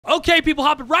Okay, people,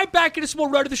 hopping right back into some more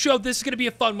Road to the Show. This is going to be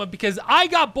a fun one because I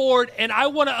got bored and I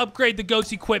want to upgrade the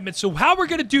GOAT's equipment. So how we're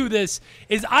going to do this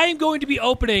is I am going to be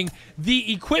opening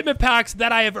the equipment packs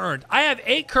that I have earned. I have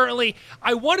 8 currently.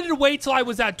 I wanted to wait till I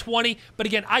was at 20, but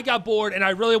again, I got bored and I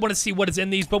really want to see what is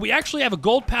in these. But we actually have a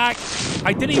gold pack.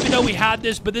 I didn't even know we had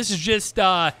this, but this is just,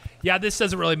 yeah, this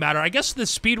doesn't really matter. I guess the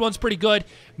speed one's pretty good.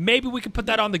 Maybe we can put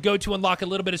that on the GOAT to unlock a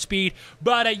little bit of speed.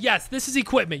 But yes, this is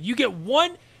equipment. You get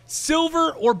 1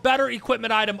 silver or better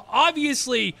equipment item.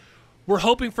 Obviously, we're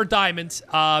hoping for diamonds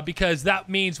because that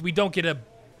means we don't get to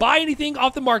buy anything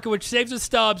off the market, which saves us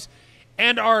stubs,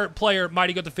 and our player,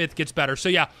 Mighty Goat the 5th, gets better. So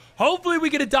yeah, hopefully we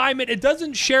get a diamond. It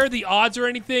doesn't share the odds or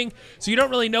anything, so you don't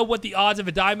really know what the odds of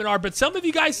a diamond are, but some of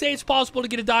you guys say it's possible to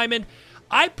get a diamond.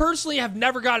 I personally have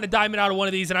never gotten a diamond out of one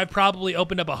of these, and I've probably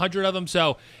opened up 100 of them,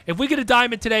 so if we get a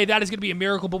diamond today, that is going to be a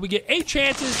miracle, but we get 8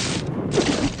 chances.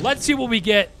 Let's see what we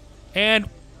get, and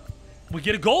we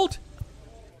get a gold.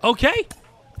 Okay.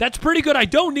 That's pretty good. I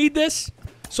don't need this.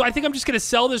 So I think I'm just going to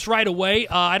sell this right away.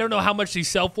 I don't know how much these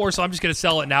sell for, so I'm just going to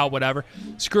sell it now, whatever.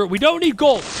 Screw it. We don't need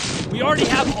gold. We already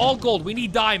have all gold. We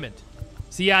need diamond.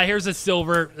 So yeah, here's a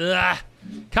silver.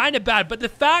 Kind of bad. But the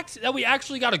fact that we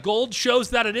actually got a gold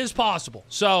shows that it is possible.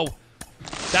 So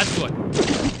that's good.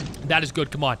 That is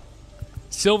good. Come on.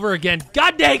 Silver again.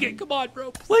 God dang it. Come on,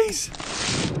 bro. Please.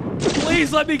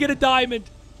 Please let me get a diamond.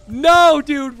 No,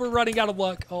 dude, we're running out of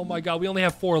luck. Oh, my God. We only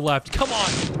have 4 left. Come on.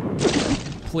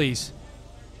 Please.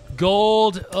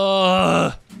 Gold. 3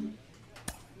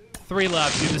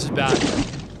 left. Dude, this is bad.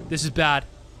 This is bad.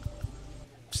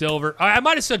 Silver. I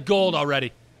might have said gold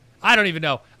already. I don't even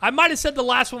know. I might have said the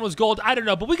last one was gold. I don't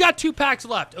know. But we got 2 packs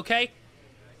left, okay?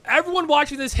 Everyone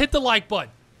watching this, hit the like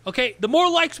button, okay? The more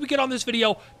likes we get on this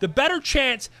video, the better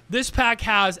chance this pack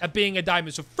has at being a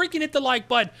diamond. So freaking hit the like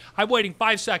button. I'm waiting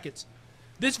 5 seconds.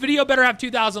 This video better have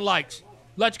 2,000 likes.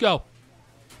 Let's go.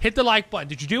 Hit the like button.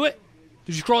 Did you do it?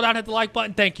 Did you scroll down and hit the like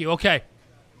button? Thank you. Okay.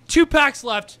 2 packs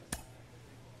left.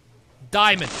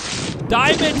 Diamond.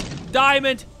 Diamond.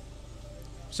 Diamond.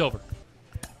 Silver.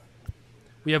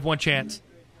 We have 1 chance.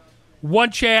 1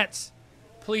 chance.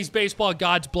 Please, baseball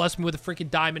gods, bless me with a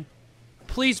freaking diamond.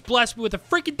 Please bless me with a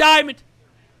freaking diamond.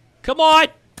 Come on.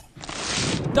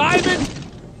 Diamond.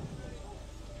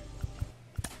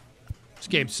 This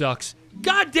game sucks.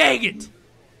 God dang it.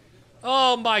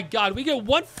 Oh, my God. We get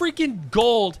 1 freaking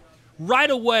gold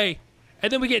right away,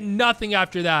 and then we get nothing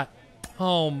after that.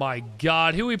 Oh, my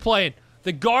God. Who are we playing?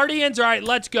 The Guardians? All right,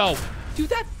 let's go. Dude,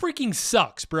 that freaking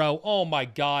sucks, bro. Oh, my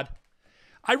God.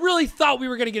 I really thought we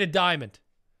were going to get a diamond.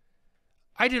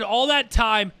 I did all that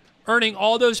time earning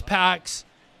all those packs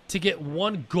to get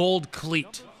 1 gold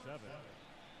cleat.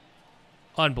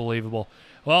 Unbelievable.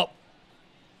 Well,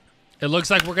 it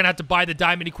looks like we're going to have to buy the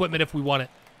diamond equipment if we want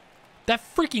it. That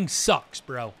freaking sucks,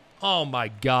 bro. Oh, my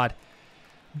God.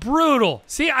 Brutal.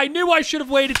 See, I knew I should have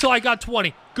waited till I got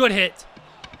 20. Good hit.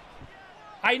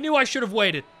 I knew I should have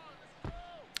waited.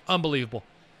 Unbelievable.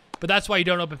 But that's why you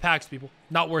don't open packs, people.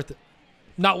 Not worth it.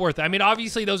 Not worth it. I mean,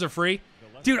 obviously, those are free.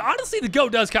 Dude, honestly, the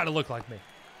GOAT does kind of look like me.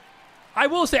 I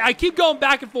will say, I keep going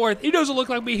back and forth. He doesn't look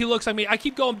like me. He looks like me. I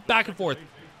keep going back and forth.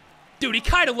 Dude, he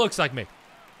kind of looks like me.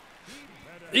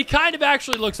 He kind of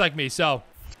actually looks like me, so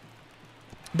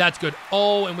that's good.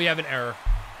 Oh, and we have an error.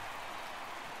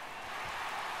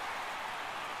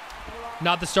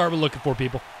 Not the start we're looking for,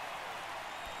 people.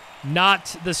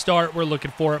 Not the start we're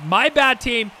looking for. My bad,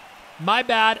 team. My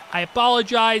bad. I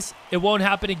apologize. It won't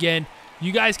happen again.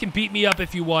 You guys can beat me up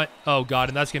if you want. Oh, God,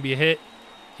 and that's going to be a hit.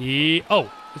 Oh,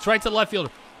 it's right to the left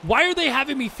fielder. Why are they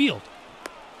having me field?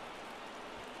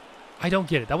 I don't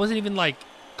get it. That wasn't even, like,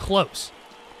 close.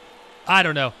 I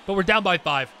don't know, but we're down by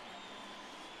 5.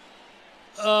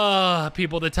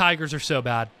 People, the Tigers are so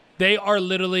bad. They are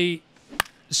literally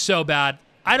so bad.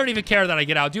 I don't even care that I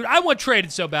get out. Dude, I want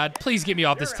traded so bad. Please get me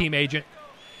off this team, agent.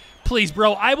 Please,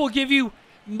 bro. I will give you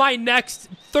my next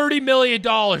 $30 million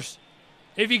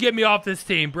if you get me off this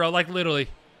team, bro. Like, literally.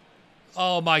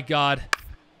 Oh, my God.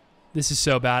 This is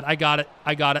so bad. I got it.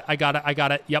 I got it. I got it. I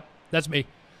got it. Yep, that's me.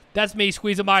 That's me.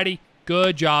 Squeeze a mighty.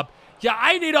 Good job. Yeah,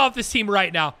 I need off this team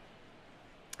right now.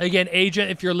 Again,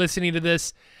 agent, if you're listening to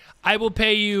this, I will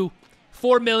pay you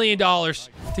 $4 million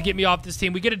to get me off this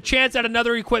team. We get a chance at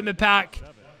another equipment pack.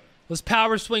 Let's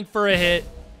power swing for a hit.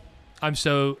 I'm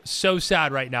so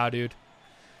sad right now, dude.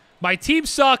 My team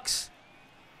sucks.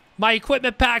 My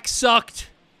equipment pack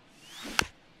sucked.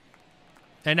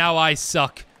 And now I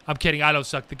suck. I'm kidding. I don't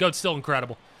suck. The GOAT's still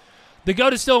incredible. The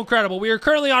GOAT is still incredible. We are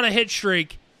currently on a hit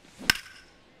streak.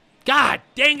 God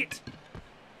dang it.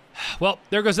 Well,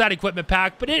 there goes that equipment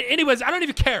pack. But anyways, I don't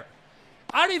even care.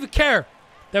 I don't even care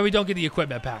that we don't get the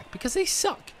equipment pack because they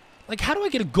suck. Like, how do I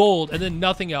get a gold and then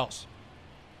nothing else?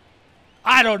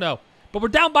 I don't know. But we're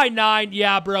down by 9.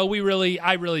 Yeah, bro,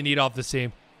 I really need off this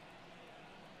team.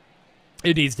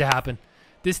 It needs to happen.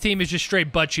 This team is just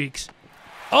straight butt cheeks.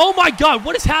 Oh, my God.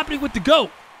 What is happening with the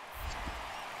GOAT?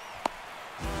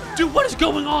 Dude, what is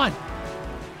going on?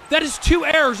 That is 2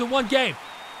 errors in one game.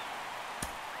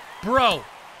 Bro.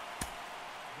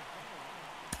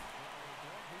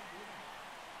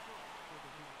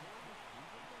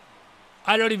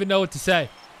 I don't even know what to say.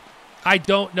 I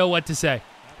don't know what to say.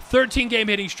 13-game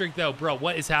hitting streak, though. Bro,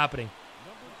 what is happening?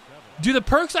 Do the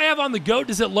perks I have on the GOAT,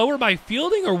 does it lower my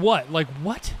fielding or what? Like,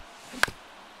 what?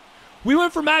 We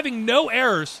went from having no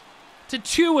errors to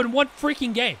 2 in one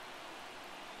freaking game.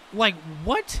 Like,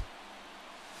 what?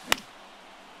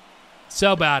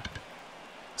 So bad.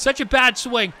 Such a bad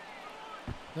swing.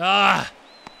 Ah.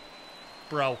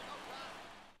 Bro.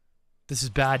 This is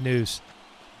bad news.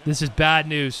 This is bad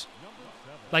news.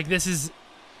 Like, this is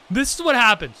what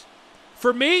happens.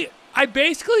 For me, I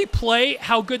basically play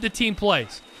how good the team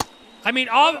plays. I mean,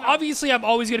 obviously, I'm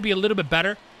always going to be a little bit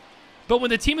better. But when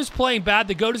the team is playing bad,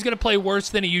 the GOAT is going to play worse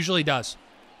than he usually does.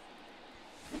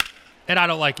 And I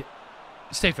don't like it.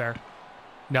 Stay fair.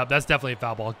 No, that's definitely a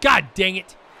foul ball. God dang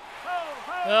it.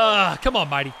 Come on,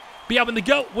 Mighty. But yeah,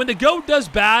 when the GOAT does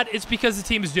bad, it's because the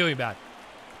team is doing bad.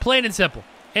 Plain and simple.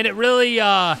 And it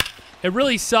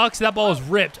really sucks. That ball is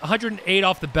ripped. 108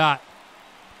 off the bat.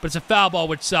 But it's a foul ball,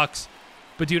 which sucks.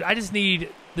 But, dude, I just need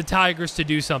the Tigers to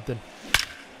do something.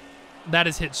 That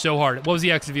is hit so hard. What was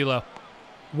the exit velo?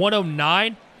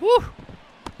 109? Woo!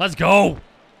 Let's go.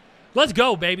 Let's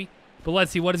go, baby. But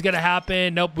let's see what is going to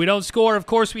happen. Nope, we don't score. Of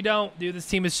course we don't. Dude, this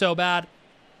team is so bad.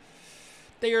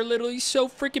 They are literally so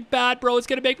freaking bad, bro. It's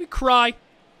going to make me cry.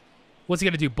 What's he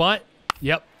going to do? Bunt?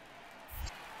 Yep.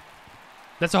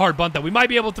 That's a hard bunt, though. We might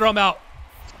be able to throw him out.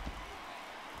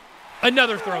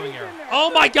 Another throwing error.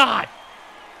 Oh, my God.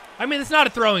 I mean, it's not a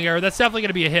throwing error. That's definitely going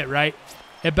to be a hit, right?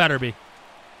 It better be.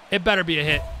 It better be a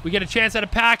hit. We get a chance at a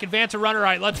pack, advance a runner. All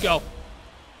right, let's go.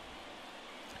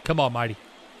 Come on, Mighty.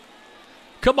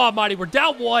 Come on, Mighty. We're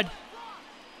down 1.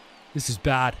 This is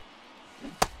bad.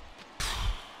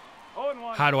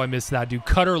 How do I miss that, dude?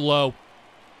 Cutter low.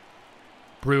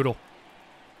 Brutal.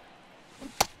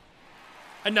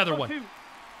 Another one.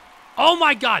 Oh,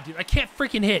 my God, dude. I can't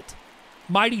freaking hit.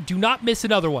 Mighty, do not miss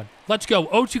another one. Let's go.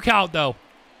 0-2 count, though.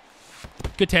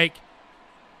 Good take.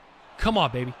 Come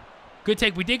on, baby. Good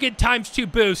take. We did get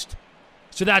 ×2 boost,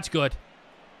 so that's good.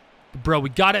 But bro, we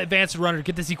got to advance the runner to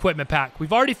get this equipment pack.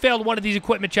 We've already failed one of these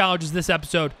equipment challenges this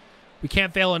episode. We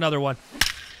can't fail another one.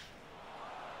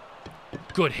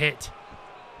 Good hit.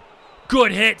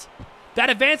 Good hit. That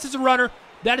advances a runner.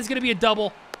 That is going to be a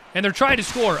double. And they're trying to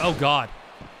score. Oh, God.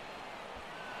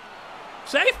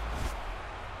 Safe?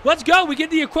 Let's go. We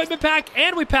get the equipment pack,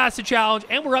 and we pass the challenge,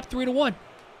 and we're up 3-1.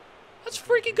 Let's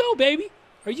freaking go, baby.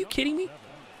 Are you kidding me?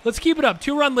 Let's keep it up.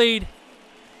 2-run lead.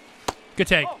 Good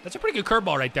take. That's a pretty good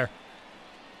curveball right there.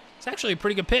 It's actually a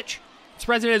pretty good pitch.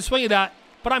 Surprised I didn't swing at that,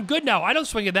 but I'm good now. I don't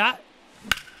swing at that.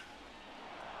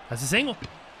 That's a single.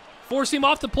 Force him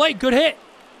off the plate. Good hit.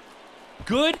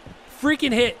 Good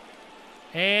freaking hit.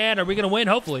 And are we going to win?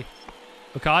 Hopefully.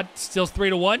 Okad still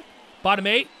 3-1. Bottom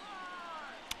 8.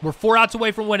 We're 4 outs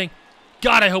away from winning.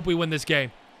 God, I hope we win this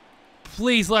game.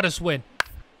 Please let us win.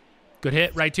 Good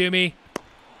hit right to me.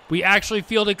 We actually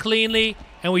fielded cleanly,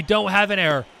 and we don't have an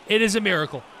error. It is a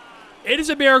miracle. It is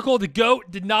a miracle. The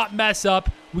GOAT did not mess up.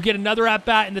 We get another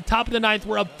at-bat in the top of the 9th.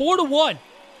 We're up 4-1.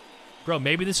 Bro,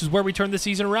 maybe this is where we turn the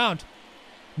season around.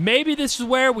 Maybe this is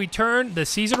where we turn the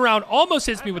season around. Almost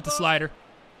hits me with the slider.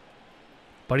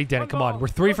 But he didn't. Come on. We're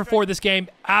 3 for 4 this game.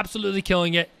 Absolutely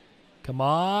killing it. Come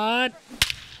on.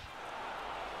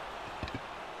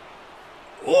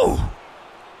 Ooh.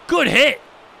 Good hit.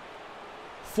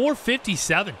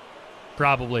 457.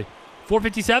 Probably.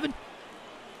 457?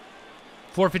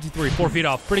 453. 4 feet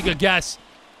off. Pretty good guess.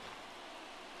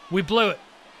 We blew it.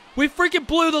 We freaking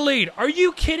blew the lead. Are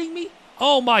you kidding me?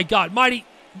 Oh, my God. Mighty,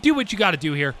 do what you got to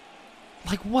do here.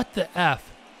 Like, what the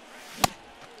F?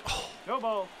 Oh. No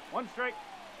ball. 1 strike.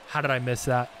 How did I miss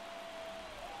that?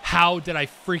 How did I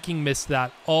freaking miss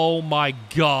that? Oh, my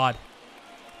God.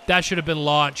 That should have been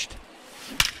launched.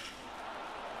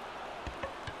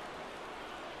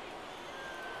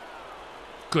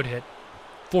 Good hit.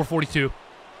 442.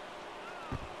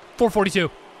 442.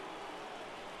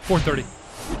 430.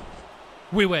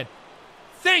 We win.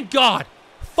 Thank God.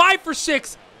 5 for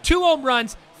 6. 2 home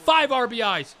runs. 5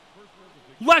 RBIs.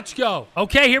 Let's go.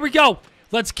 Okay, here we go.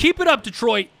 Let's keep it up,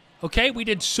 Detroit. Okay, we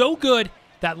did so good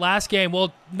that last game.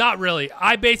 Well, not really.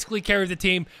 I basically carried the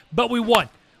team, but we won.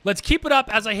 Let's keep it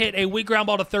up as I hit a weak ground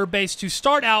ball to third base to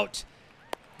start out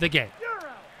the game.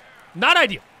 Not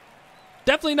ideal.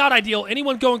 Definitely not ideal.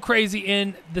 Anyone going crazy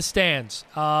in the stands?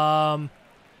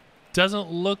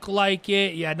 Doesn't look like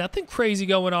it. Yeah, nothing crazy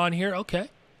going on here. Okay.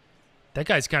 That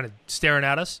guy's kind of staring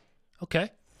at us.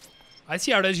 Okay. I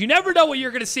see how it is. You never know what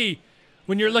you're going to see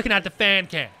when you're looking at the fan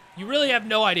cam. You really have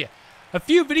no idea. A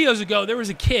few videos ago, there was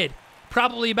a kid,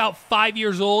 probably about 5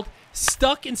 years old,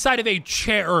 stuck inside of a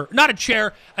chair, or not a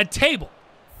chair, a table.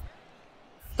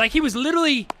 Like, he was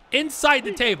literally inside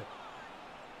the table.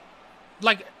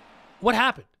 Like, what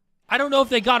happened? I don't know if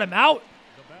they got him out.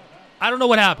 I don't know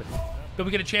what happened. But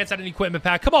we get a chance at an equipment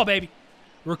pack. Come on, baby.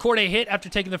 Record a hit after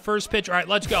taking the first pitch. All right,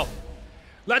 let's go.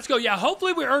 Let's go. Yeah,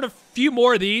 hopefully we earn a few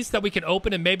more of these that we can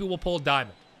open, and maybe we'll pull a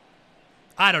diamond.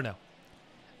 I don't know.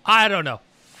 I don't know.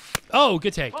 Oh,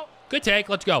 good take. Good take.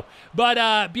 Let's go. But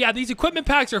yeah, these equipment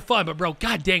packs are fun. But, bro,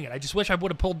 god dang it. I just wish I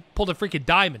would have pulled a freaking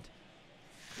diamond.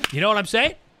 You know what I'm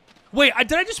saying? Wait,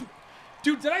 did I just...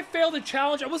 Dude, did I fail the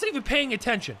challenge? I wasn't even paying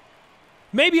attention.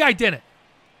 Maybe I didn't.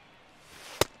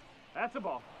 That's a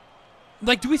ball.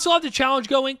 Like, do we still have the challenge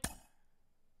going?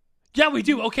 Yeah, we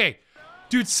do. Okay.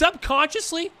 Dude,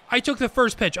 subconsciously, I took the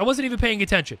first pitch. I wasn't even paying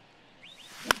attention.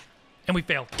 And we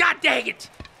failed. God dang it!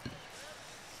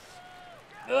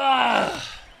 Ugh.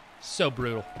 So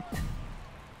brutal.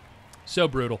 So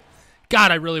brutal.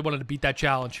 God, I really wanted to beat that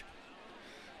challenge.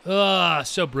 Ugh,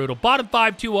 so brutal. Bottom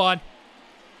 5, 2 on.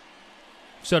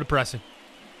 So depressing.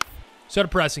 So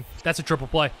depressing. That's a triple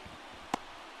play.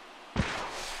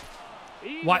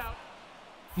 Why?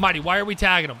 Mighty, why are we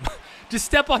tagging him? Just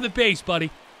step on the base,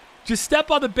 buddy. Just step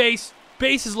on the base.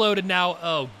 Base is loaded now.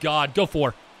 Oh, God. Go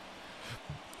 4.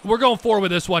 We're going 4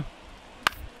 with this one.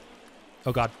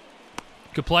 Oh, God.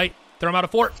 Good play. Throw him out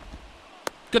of 4.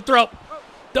 Good throw.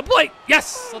 The plate.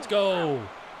 Yes. Let's go.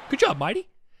 Good job, Mighty.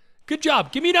 Good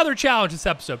job. Give me another challenge this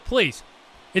episode, please.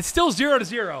 It's still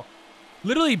 0-0.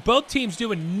 Literally, both teams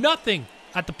doing nothing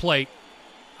at the plate.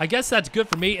 I guess that's good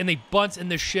for me. And they bunt in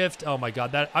the shift. Oh, my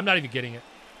God. I'm not even getting it.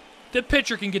 The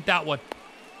pitcher can get that one.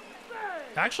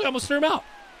 Actually, almost threw him out.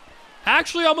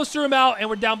 Actually, almost threw him out, and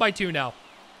we're down by 2 now.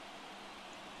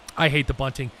 I hate the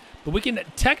bunting. But we can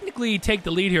technically take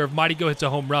the lead here if Mighty Go hits a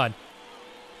home run.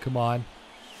 Come on.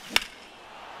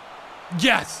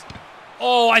 Yes!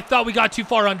 Oh, I thought we got too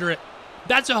far under it.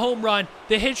 That's a home run.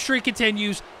 The hit streak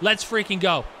continues. Let's freaking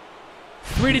go.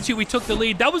 3-2, we took the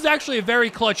lead. That was actually a very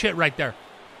clutch hit right there.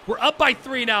 We're up by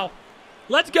 3 now.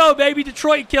 Let's go, baby.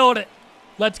 Detroit killed it.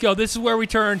 Let's go. This is where we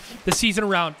turn the season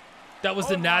around. That was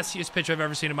the nastiest pitch I've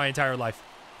ever seen in my entire life.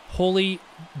 Holy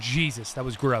Jesus. That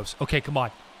was gross. Okay, come on.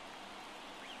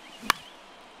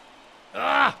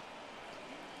 Ah!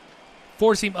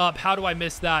 Four seam up. How do I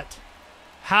miss that?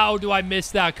 How do I miss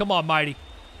that? Come on, Mighty.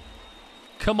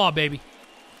 Come on, baby.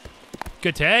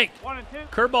 Good take. 1 and 2.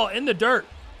 Curveball in the dirt.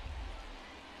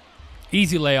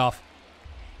 Easy layoff.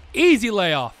 Easy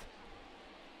layoff.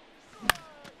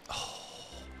 Oh,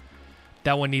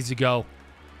 that one needs to go.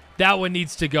 That one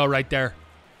needs to go right there.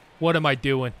 What am I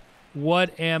doing?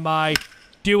 What am I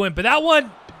doing? But that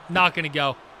one, not going to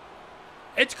go.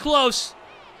 It's close.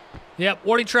 Yep,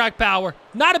 warning track power.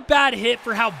 Not a bad hit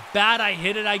for how bad I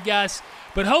hit it, I guess.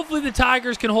 But hopefully the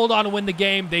Tigers can hold on and win the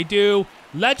game. They do.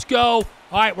 Let's go.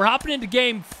 All right, we're hopping into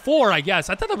game 4, I guess.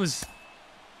 I thought that was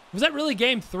that really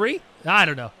game 3? I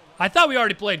don't know. I thought we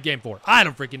already played game 4. I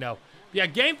don't freaking know. Yeah,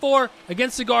 game 4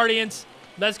 against the Guardians.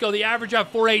 Let's go. The average of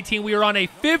 418. We are on a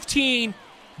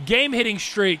 15-game hitting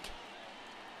streak.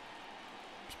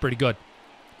 It's pretty good.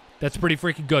 That's pretty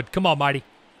freaking good. Come on, Mighty.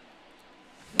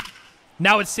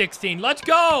 Now it's 16. Let's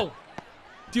go.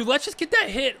 Dude, let's just get that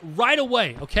hit right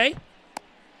away, okay?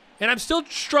 And I'm still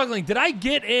struggling. Did I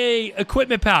get a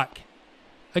equipment pack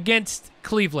against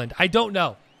Cleveland? I don't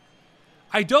know.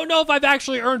 I don't know if I've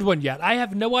actually earned one yet. I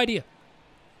have no idea.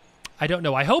 I don't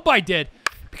know. I hope I did,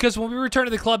 because when we return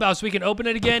to the clubhouse, we can open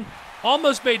it again.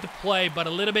 Almost made the play, but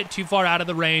a little bit too far out of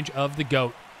the range of the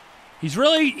GOAT. He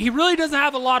really doesn't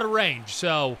have a lot of range,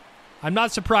 so I'm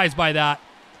not surprised by that.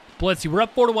 Blitzy, we're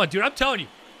up 4-1. Dude, I'm telling you,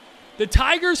 the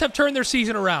Tigers have turned their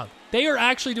season around. They are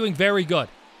actually doing very good.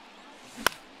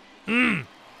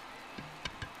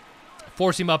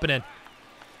 Force him up and in.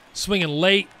 Swinging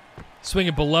late.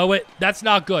 Swinging below it. That's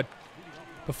not good.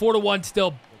 But 4-1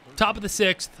 still. Top of the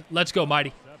 6th. Let's go,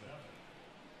 Mighty.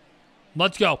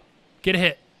 Let's go. Get a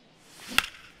hit.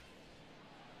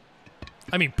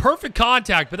 I mean, perfect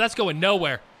contact, but that's going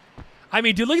nowhere. I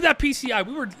mean, dude, look at that PCI.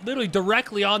 We were literally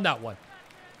directly on that one.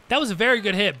 That was a very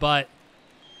good hit, but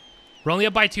we're only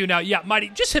up by 2 now. Yeah, Mighty,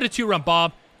 just hit a 2-run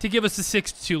bomb to give us the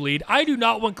 6-2 lead. I do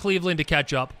not want Cleveland to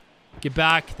catch up. Get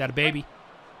back. That a baby.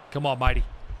 Come on, Mighty.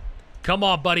 Come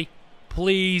on, buddy.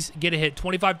 Please get a hit.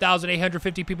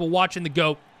 25,850 people watching the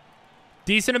GOAT.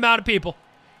 Decent amount of people.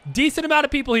 Decent amount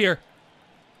of people here.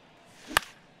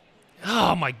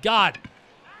 Oh, my God.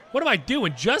 What am I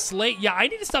doing? Just late? Yeah, I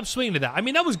need to stop swinging to that. I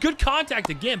mean, that was good contact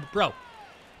again, but, bro,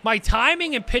 my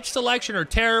timing and pitch selection are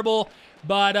terrible,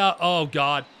 but, oh,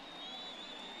 God.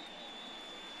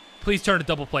 Please turn to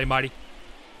double play, Mighty.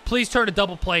 Please turn to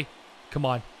double play. Come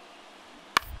on.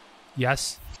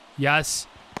 Yes. Yes.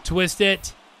 Twist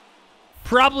it.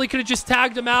 Probably could have just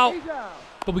tagged him out,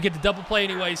 but we get the double play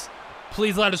anyways.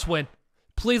 Please let us win.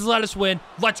 Please let us win.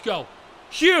 Let's go.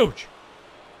 Huge.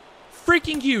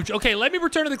 Freaking huge. Okay, let me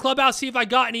return to the clubhouse, see if I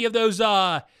got any of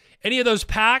those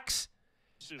packs,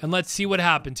 and let's see what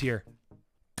happens here.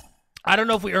 I don't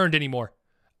know if we earned any more.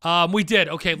 We did.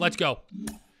 Okay, let's go.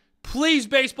 Please,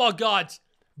 baseball gods,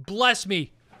 bless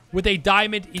me with a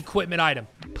diamond equipment item.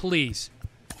 Please.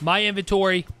 My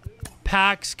inventory.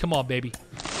 Packs. Come on, baby.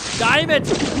 Diamond.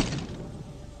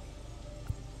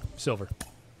 Silver.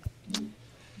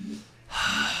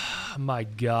 My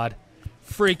God.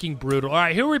 Freaking brutal. All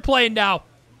right, who are we playing now?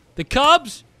 The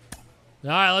Cubs? All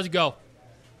right, let's go.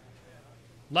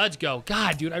 Let's go.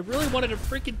 God, dude, I really wanted a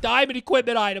freaking diamond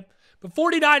equipment item. But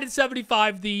 49 and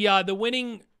 75, the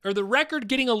winning, or the record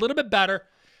getting a little bit better.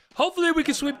 Hopefully we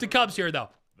can sweep the Cubs here, though.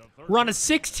 We're on a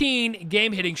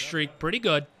 16-game hitting streak. Pretty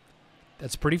good.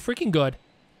 That's pretty freaking good.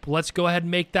 But let's go ahead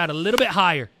and make that a little bit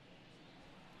higher.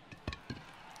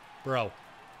 Bro.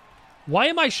 Why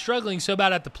am I struggling so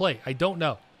bad at the plate? I don't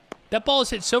know. That ball is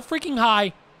hit so freaking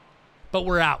high, but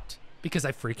we're out because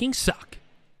I freaking suck.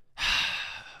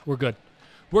 We're good.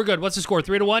 We're good. What's the score?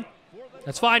 3-1?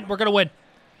 That's fine. We're going to win.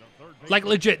 Like,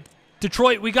 legit.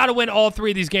 Detroit, we got to win all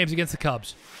 3 of these games against the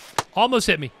Cubs. Almost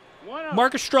hit me.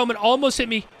 Marcus Stroman almost hit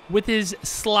me with his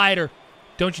slider.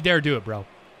 Don't you dare do it, bro.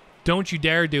 Don't you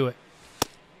dare do it.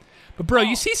 But, bro,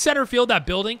 you see center field, that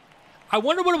building? I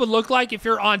wonder what it would look like if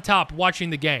you're on top watching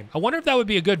the game. I wonder if that would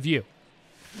be a good view.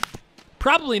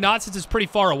 Probably not, since it's pretty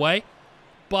far away.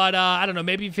 But, I don't know,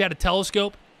 maybe if you had a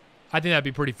telescope, I think that'd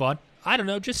be pretty fun. I don't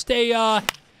know, just a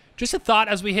thought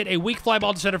as we hit a weak fly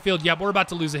ball to center field. Yep, we're about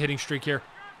to lose a hitting streak here.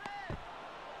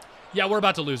 Yeah, we're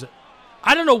about to lose it.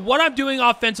 I don't know what I'm doing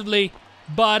offensively,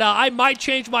 but I might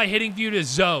change my hitting view to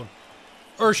zone.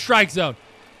 Or strike zone.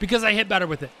 Because I hit better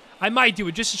with it. I might do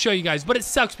it just to show you guys. But it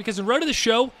sucks because in Road to the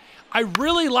Show, I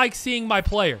really like seeing my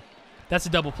player. That's a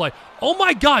double play. Oh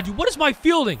my God, dude, what is my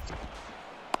fielding?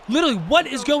 Literally, what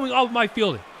is going on with my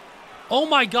fielding? Oh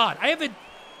my God.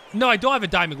 No, I don't have a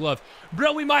diamond glove.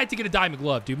 Bro, we might have to get a diamond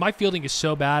glove, dude. My fielding is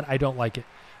so bad, I don't like it.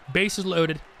 Bases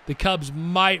loaded. The Cubs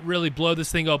might really blow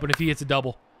this thing open if he hits a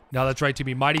double. No, that's right to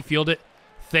me. Mighty field it.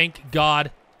 Thank God.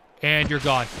 And you're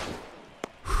gone.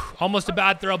 Almost a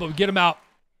bad throw, but we get him out.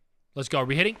 Let's go. Are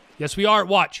we hitting? Yes, we are.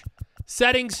 Watch.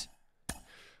 Settings.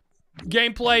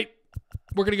 Gameplay.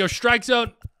 We're going to go strike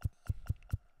zone.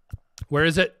 Where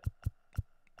is it?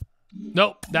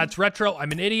 Nope. That's retro.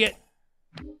 I'm an idiot.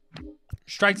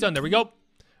 Strike zone. There we go.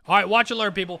 All right. Watch and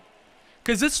learn, people.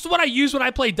 Because this is what I use when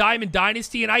I play Diamond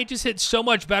Dynasty, and I just hit so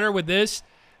much better with this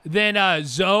than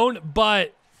zone.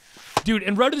 But, dude,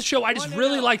 in Road to the Show, I just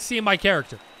really like seeing my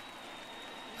character.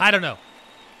 I don't know.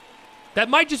 That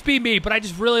might just be me, but I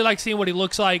just really like seeing what he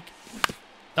looks like.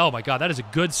 Oh, my God. That is a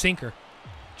good sinker.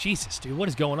 Jesus, dude. What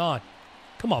is going on?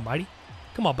 Come on, Mighty.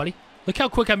 Come on, buddy. Look how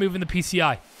quick I move in the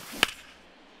PCI.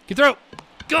 Get through.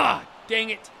 God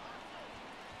dang it.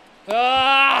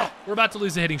 We're about to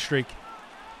lose a hitting streak.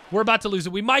 We're about to lose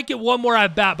it. We might get one more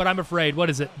at bat, but I'm afraid. What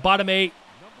is it? Bottom 8.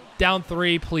 Down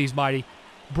 3. Please, Mighty.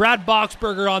 Brad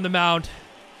Boxberger on the mound.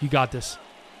 You got this.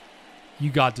 You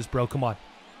got this, bro. Come on.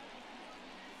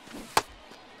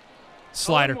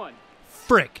 Slider.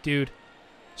 Frick, dude.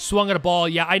 Swung at a ball.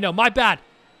 Yeah, I know. My bad.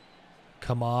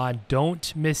 Come on.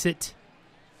 Don't miss it.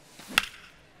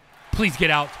 Please get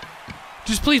out.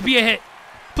 Just please be a hit.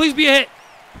 Please be a hit.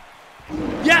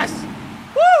 Yes.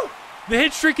 Woo! The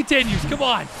hit streak continues. Come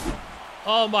on.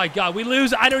 Oh, my God. We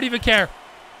lose. I don't even care.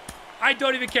 I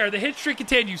don't even care. The hit streak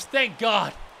continues. Thank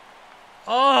God.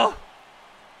 Oh.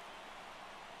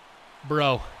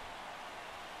 Bro.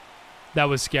 That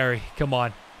was scary. Come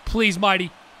on. Please,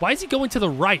 Mighty. Why is he going to the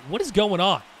right? What is going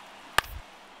on?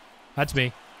 That's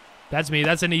me. That's me.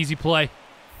 That's an easy play.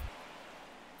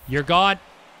 You're gone.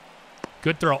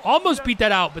 Good throw. Almost beat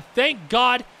that out, but thank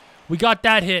God we got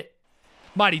that hit.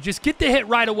 Mighty, just get the hit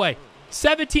right away.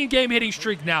 17-game hitting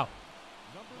streak now.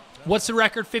 What's the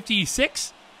record?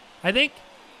 56, I think?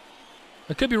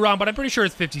 I could be wrong, but I'm pretty sure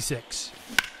it's 56.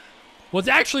 Well, it's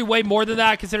actually way more than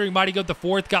that, considering Mighty Goat the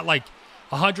Fourth got like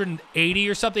 180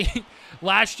 or something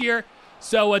last year.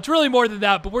 So it's really more than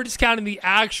that, but we're just counting the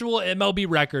actual MLB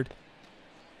record.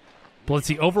 But let's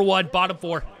see. Over 1, bottom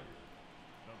 4.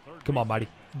 Come on, Mighty.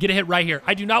 Get a hit right here.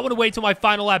 I do not want to wait till my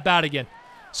final at-bat again.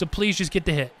 So please just get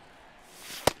the hit.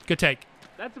 Good take.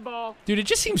 That's a ball. Dude, it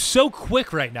just seems so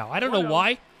quick right now. I don't know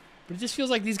why, but it just feels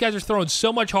like these guys are throwing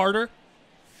so much harder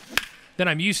than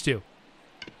I'm used to.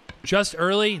 Just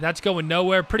early. That's going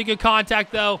nowhere. Pretty good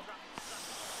contact, though.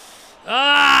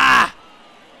 Ah!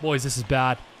 Boys, this is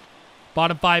bad.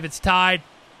 Bottom 5, it's tied.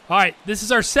 All right, this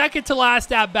is our second to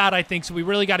last at-bat, I think, so we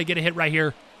really got to get a hit right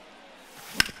here.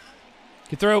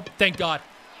 Get through. Thank God.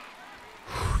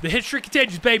 The hit streak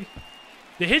continues, baby.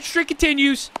 The hit streak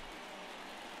continues.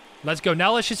 Let's go.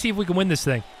 Now let's just see if we can win this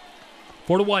thing.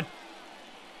 4-1.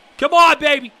 Come on,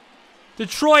 baby.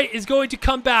 Detroit is going to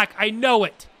come back. I know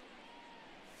it.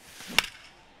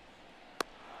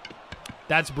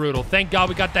 That's brutal. Thank God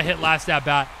we got that hit last at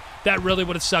bat. That really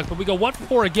would have sucked. But we go 1 for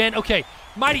 4 again. Okay,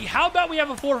 Mighty, how about we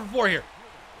have a 4 for 4 here?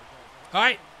 All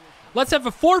right. Let's have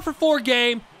a 4 for 4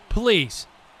 game, please.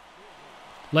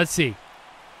 Let's see.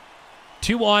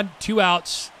 2 on, 2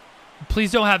 outs.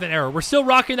 Please don't have an error. We're still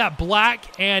rocking that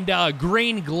black and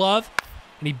green glove.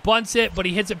 And he bunts it, but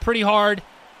he hits it pretty hard.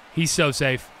 He's so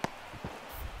safe.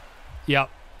 Yep,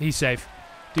 he's safe.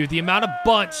 Dude, the amount of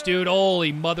bunts, dude.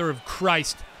 Holy mother of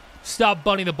Christ. Stop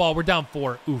bunting the ball. We're down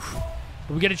 4. Oof.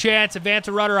 We get a chance. Advance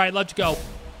a runner. All right, let's go.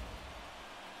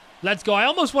 Let's go. I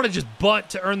almost want to just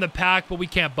bunt to earn the pack, but we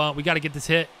can't bunt. We got to get this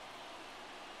hit.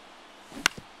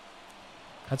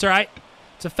 That's all right.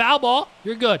 It's a foul ball.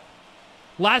 You're good.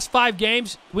 Last 5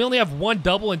 games, we only have 1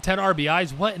 double and 10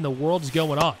 RBIs. What in the world is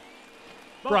going on?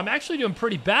 Bro, I'm actually doing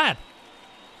pretty bad.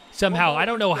 Somehow. I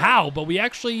don't know how, but we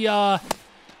actually,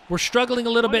 we're struggling a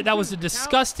little bit. That was a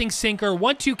disgusting sinker.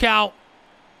 1-2 count.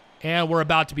 And we're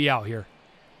about to be out here.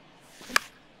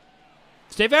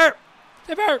 Stay fair.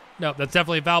 Stay fair. No, that's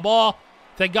definitely a foul ball.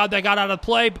 Thank God that got out of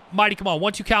play. Mighty, come on.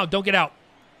 1-2 count. Don't get out.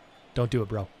 Don't do it,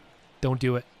 bro. Don't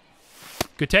do it.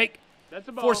 Good take. That's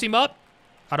a ball. Force him up.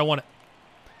 I don't want it.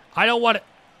 I don't want it.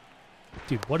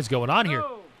 Dude, what is going on here?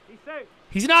 No, he's safe.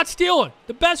 He's not stealing.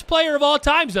 The best player of all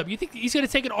time's up. You think he's going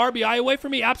to take an RBI away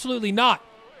from me? Absolutely not.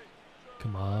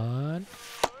 Come on.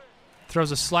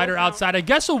 Throws a slider outside. I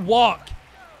guess a walk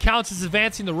counts as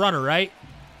advancing the runner, right?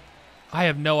 I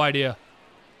have no idea.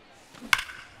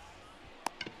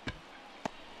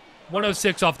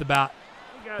 106 off the bat.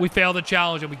 We fail the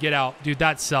challenge and we get out. Dude,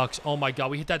 that sucks. Oh, my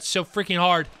God. We hit that so freaking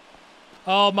hard.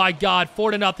 Oh, my God.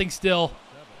 4-0 still.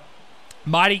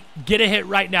 Mighty, get a hit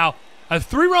right now. A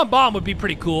 3-run bomb would be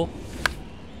pretty cool.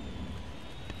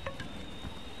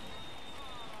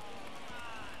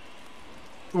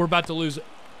 We're about to lose it.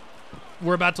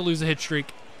 We're about to lose a hit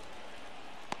streak.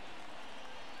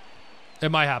 It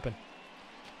might happen.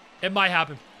 It might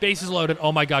happen. Bases loaded.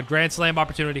 Oh, my God. Grand slam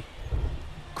opportunity.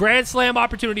 Grand slam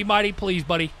opportunity, Mighty. Please,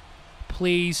 buddy.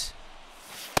 Please.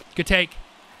 Good take.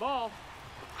 Ball.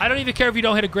 I don't even care if you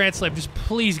don't hit a grand slam. Just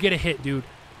please get a hit, dude.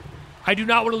 I do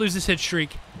not want to lose this hit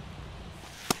streak.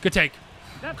 Good take.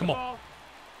 That's Come on. ball.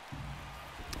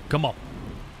 Come on.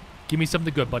 Give me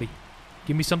something good, buddy.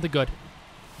 Give me something good.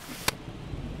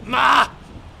 Ah!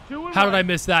 How did I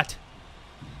miss that?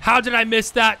 How did I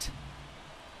miss that?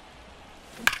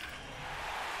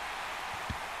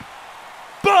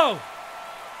 Boom!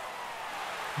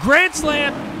 Grand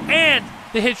slam, and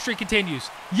the hit streak continues.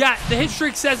 Yeah, the hit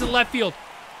streak says in left field.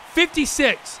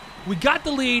 56. We got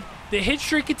the lead. The hit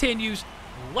streak continues.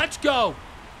 Let's go.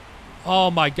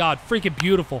 Oh, my God. Freaking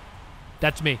beautiful.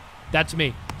 That's me. That's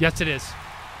me. Yes, it is.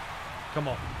 Come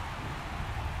on.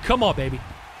 Come on, baby.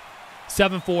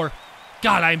 7-4.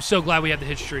 God, I am so glad we have the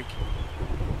hit streak.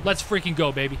 Let's freaking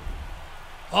go, baby.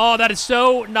 Oh, that is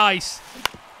so nice.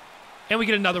 And we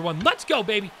get another one. Let's go,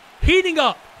 baby. Heating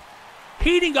up.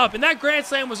 Heating up. And that grand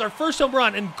slam was our first home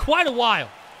run in quite a while.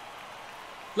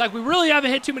 Like, we really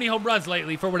haven't hit too many home runs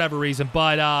lately for whatever reason.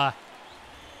 But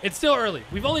it's still early.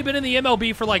 We've only been in the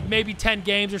MLB for like maybe 10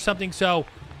 games or something. So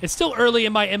it's still early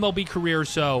in my MLB career.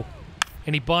 So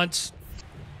any bunts?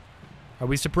 Are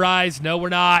we surprised? No, we're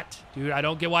not. Dude, I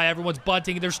don't get why everyone's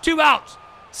bunting. There's 2 outs.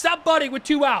 Stop bunting with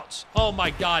 2 outs. Oh,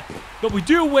 my God. But we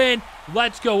do win.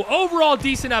 Let's go. Overall,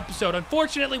 decent episode.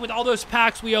 Unfortunately, with all those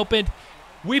packs we opened,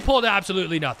 we pulled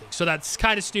absolutely nothing. So that's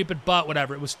kind of stupid, but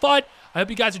whatever. It was fun. I hope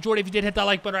you guys enjoyed it. If you did, hit that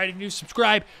like button right, if you're new,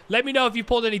 subscribe. Let me know if you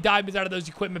pulled any diamonds out of those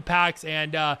equipment packs,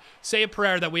 and say a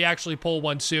prayer that we actually pull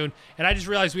one soon. And I just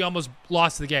realized we almost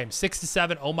lost the game.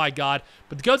 6-7. Oh, my God.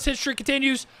 But the GOAT's hit streak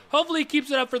continues. Hopefully he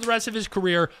keeps it up for the rest of his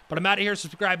career. But I'm out of here.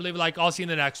 Subscribe, leave a like. I'll see you in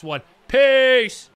the next one. Peace.